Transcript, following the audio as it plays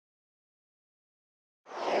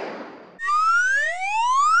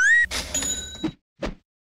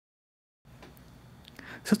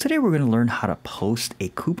So today we're going to learn how to post a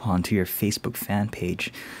coupon to your Facebook fan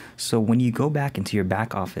page. So when you go back into your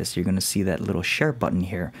back office, you're going to see that little share button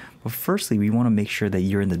here. But firstly, we want to make sure that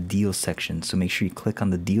you're in the deal section. So make sure you click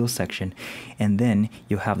on the deal section and then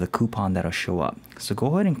you'll have the coupon that'll show up. So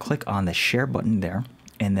go ahead and click on the share button there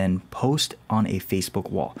and then post on a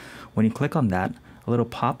Facebook wall. When you click on that, a little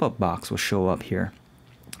pop-up box will show up here.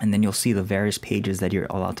 And then you'll see the various pages that you're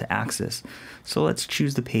allowed to access. So let's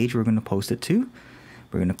choose the page we're going to post it to.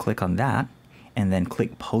 We're going to click on that and then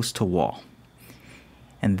click post to wall.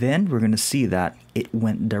 And then we're going to see that it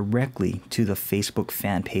went directly to the Facebook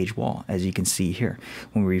fan page wall, as you can see here.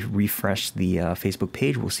 When we refresh the Facebook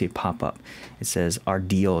page, we'll see it pop up. It says our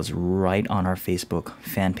deal is right on our Facebook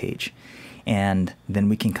fan page. And then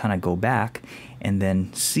we can kind of go back and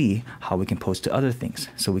then see how we can post to other things.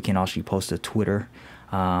 So we can actually post to Twitter.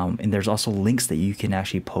 And there's also links that you can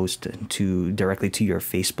actually post to directly to your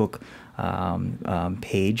Facebook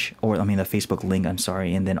page, or I mean the Facebook link, I'm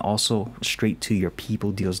sorry, and then also straight to your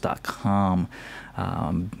PeopleDeals.com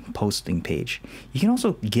posting page. You can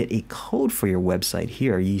also get a code for your website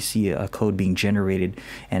here. You see a code being generated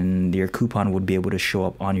and your coupon would be able to show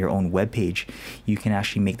up on your own web page. You can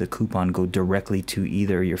actually make the coupon go directly to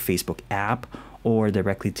either your Facebook app or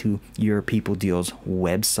directly to your PeopleDeals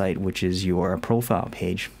website, which is your profile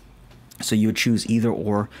page. So you would choose either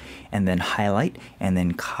or and then highlight and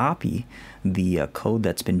then copy the code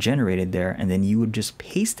that's been generated there, and then you would just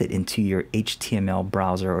paste it into your HTML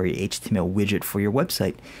browser or your HTML widget for your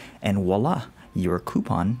website, and voila, your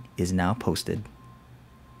coupon is now posted.